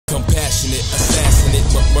passionate, assassinate,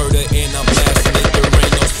 but murder and I'm blasting it. There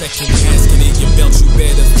ain't no second asking it. Your belt, you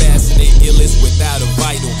better fasten it. Illest without a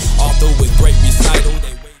vital, author with great recital.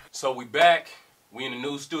 So we back. We in the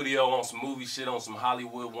new studio on some movie shit, on some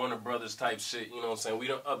Hollywood, Warner Brothers type shit. You know what I'm saying? We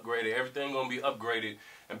done upgraded. Everything gonna be upgraded.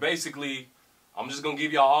 And basically, I'm just gonna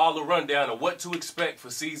give y'all all the rundown of what to expect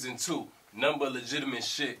for season 2. Number of legitimate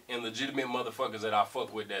shit and legitimate motherfuckers that I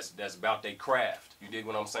fuck with that's about their craft. You dig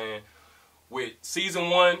what I'm saying? With season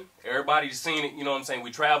 1, everybody's seen it, you know what I'm saying?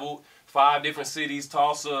 We traveled 5 different cities: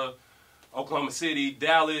 Tulsa, Oklahoma City,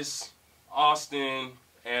 Dallas, Austin,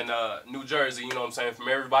 and New Jersey, you know what I'm saying? From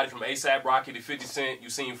everybody from A$AP Rocky to 50 Cent,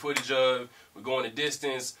 you've seen footage of. We're going the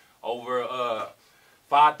distance. Over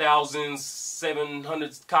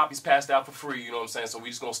 5,700 copies passed out for free, you know what I'm saying? So we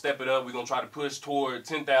just going to step it up. We're going to try to push toward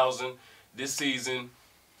 10,000 this season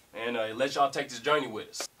and let y'all take this journey with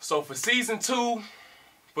us. So for season 2,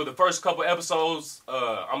 for the first couple episodes,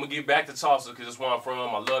 I'm going to get back to Tulsa because that's where I'm from.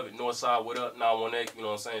 I love it. Northside, what up? 918, you know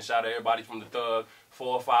what I'm saying? Shout out to everybody from the Thug,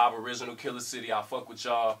 405, original Killer City. I fuck with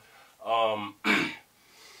y'all. I'm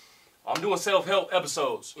doing self-help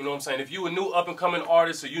episodes, you know what I'm saying? If you a new up-and-coming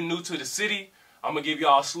artist or you new to the city, I'm going to give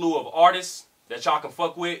y'all a slew of artists that y'all can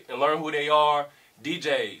fuck with and learn who they are.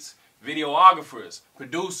 DJs, videographers,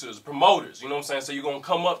 producers, promoters, you know what I'm saying? So you're going to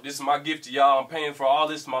come up. This is my gift to y'all. I'm paying for all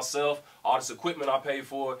this myself, all this equipment I paid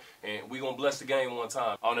for, and we're going to bless the game one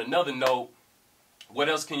time. On another note, what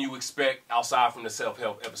else can you expect outside from the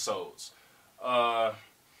self-help episodes?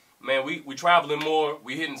 Man, we traveling more.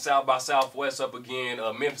 We hitting South by Southwest up again,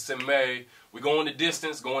 Memphis in May. We going the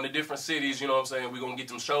distance, going to different cities, you know what I'm saying? We're going to get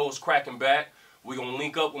them shows cracking back. We're going to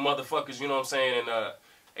link up with motherfuckers, you know what I'm saying, and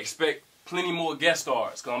expect plenty more guest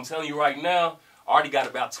stars. Because I'm telling you right now, I already got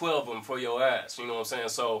about 12 of them for your ass, you know what I'm saying?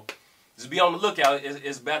 So just be on the lookout.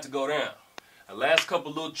 It's about to go down. The last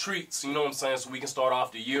couple little treats, you know what I'm saying, so we can start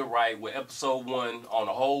off the year right with episode 1 on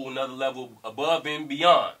a whole another level above and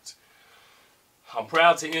beyond. I'm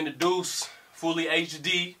proud to introduce Fully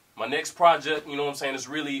HD, my next project, you know what I'm saying. It's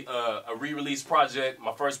really a re-release project.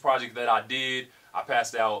 My first project that I did, I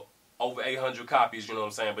passed out over 800 copies, you know what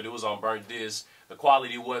I'm saying, but it was on burnt disc. The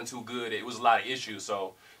quality wasn't too good. It was a lot of issues.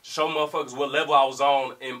 So to show motherfuckers what level I was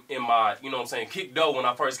on in my, you know what I'm saying, kick dough when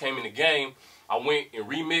I first came in the game, I went and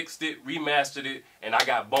remixed it, remastered it, and I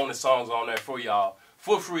got bonus songs on there for y'all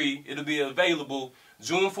for free. It'll be available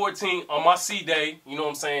June 14th on my C-Day, you know what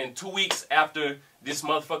I'm saying, 2 weeks after this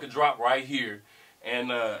motherfucker drop right here. And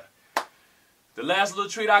the last little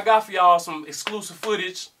treat I got for y'all, some exclusive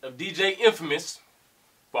footage of DJ Infamous.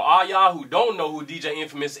 For all y'all who don't know who DJ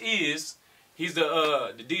Infamous is, he's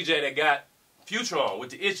the DJ that got Future on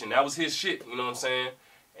with the Itchin'. That was his shit, you know what I'm saying?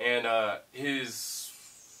 And his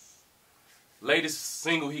latest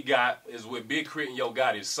single he got is with Big Crit and Yo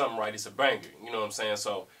Gotti. It's something right. It's a banger, you know what I'm saying?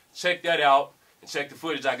 So check that out and check the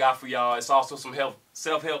footage I got for y'all. It's also some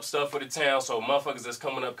self-help stuff for the town, so motherfuckers that's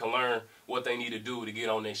coming up can learn what they need to do to get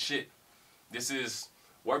on their shit. This is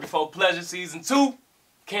Working for Pleasure Season 2.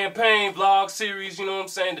 Campaign vlog series, you know what I'm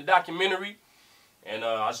saying, the documentary, and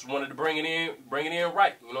I just wanted to bring it in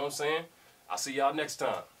right, you know what I'm saying. I'll see y'all next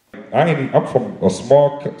time. I'm from a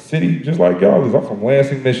small city just like y'all is. I'm from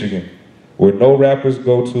Lansing, Michigan, where no rappers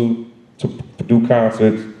go to do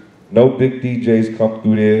concerts, no big DJs come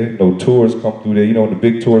through there, no tours come through there. You know, when the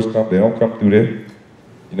big tours come, they don't come through there.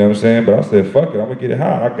 You know what I'm saying? But I said, fuck it, I'm gonna get it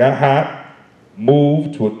hot. I got hot,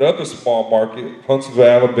 moved to another small market, Huntsville,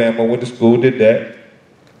 Alabama, went to school, did that.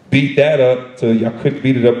 Beat that up till I couldn't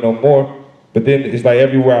beat it up no more. But then it's like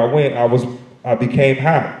everywhere I went, I became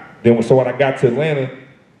hot. Then so when I got to Atlanta,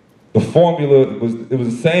 the formula it was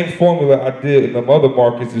the same formula I did in them other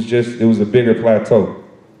markets. It's just it was a bigger plateau.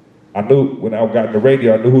 I knew when I got in the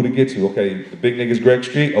radio, I knew who to get to. Okay, the big nigga's Greg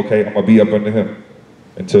Street. Okay, I'm gonna be up under him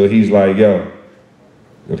until he's like, yo,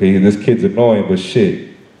 okay, this kid's annoying, but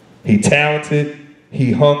shit, he talented,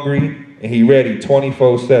 he hungry, and he ready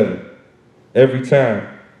 24/7 every time.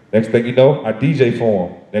 Next thing you know, I DJ for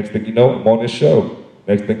him. Next thing you know, I'm on this show.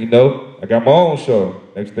 Next thing you know, I got my own show.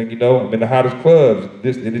 Next thing you know, I'm in the hottest clubs.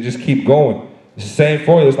 And it just keep going. It's the same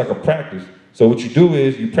formula, it's like a practice. So what you do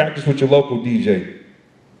is you practice with your local DJ.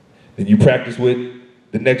 Then you practice with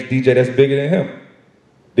the next DJ that's bigger than him.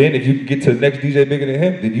 Then if you can get to the next DJ bigger than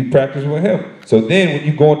him, then you practice with him. So then when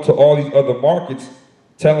you go into all these other markets,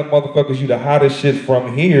 telling motherfuckers you the hottest shit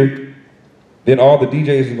from here, then all the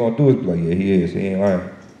DJs are gonna do is be like, yeah, he is, he ain't lying.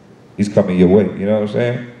 He's coming your way, you know what I'm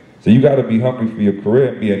saying? So you gotta be hungry for your career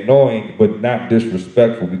and be annoying, but not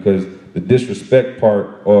disrespectful, because the disrespect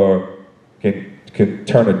part can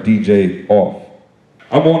turn a DJ off.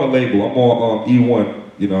 I'm on a label, I'm on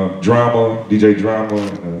E1, you know, Drama, DJ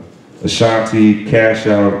Drama, Ashanti, Cash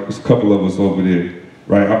Out, there's a couple of us over there,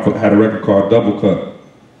 right? Had a record called Double Cut.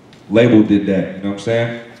 Label did that, you know what I'm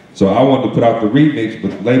saying? So I wanted to put out the remix,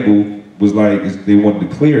 but the label was like, they wanted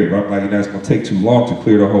to clear it. Right? I'm like, you know, it's gonna take too long to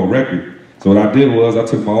clear the whole record. So what I did was, I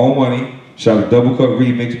took my own money, shot a Double Cut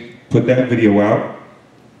remix, put that video out.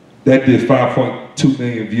 That did 5.2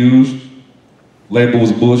 million views. Label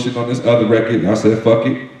was bullshit on this other record. I said, fuck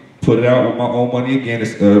it. Put it out with my own money again.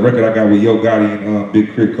 It's a record I got with Yo Gotti and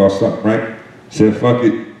Big Crit called something, right? Said, fuck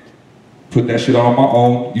it. Put that shit on my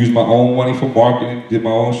own. Use my own money for marketing. Did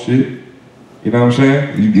my own shit. You know what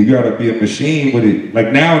I'm saying? You gotta be a machine with it.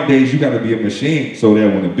 Like nowadays, you gotta be a machine so that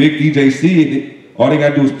when a big DJ see it, all they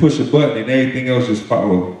gotta do is push a button and everything else just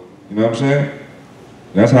follow. You know what I'm saying?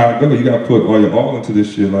 That's how it goes. You gotta put all your all into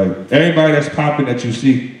this shit. Like everybody that's popping that you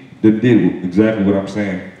see, that did exactly what I'm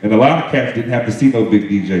saying. And a lot of cats didn't have to see no big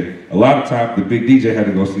DJ. A lot of times the big DJ had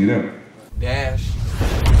to go see them. Dash.